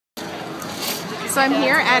So I'm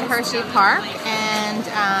here at Hershey Park, and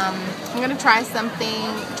I'm going to try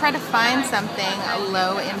to find something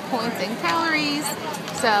low in points and calories.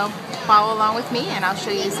 So follow along with me, and I'll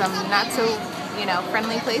show you some not so,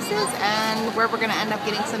 friendly places and where we're going to end up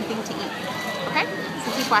getting something to eat. Okay?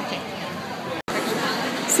 So keep watching.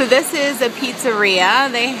 So this is a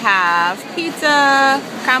pizzeria. They have pizza,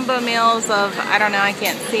 combo meals of, I don't know, I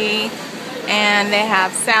can't see. And they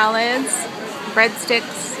have salads,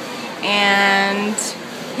 breadsticks, and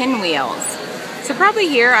pinwheels. So probably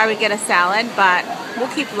here I would get a salad, but we'll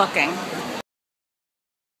keep looking.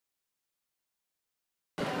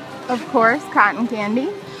 Of course, cotton candy.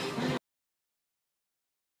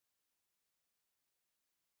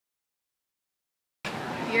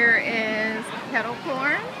 Here is kettle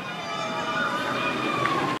corn.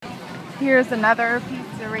 Here's another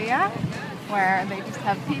pizzeria where they just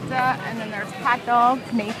have pizza, and then there's hot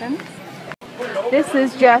dogs, Nathan's. This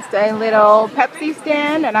is just a little Pepsi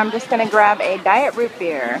stand, and I'm just going to grab a diet root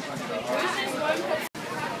beer.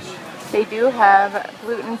 They do have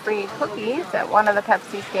gluten-free cookies at one of the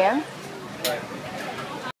Pepsi stands.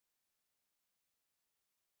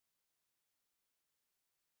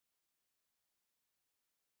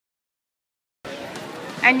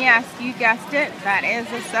 And yes, you guessed it, that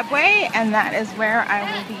is a Subway, and that is where I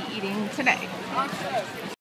will be eating today.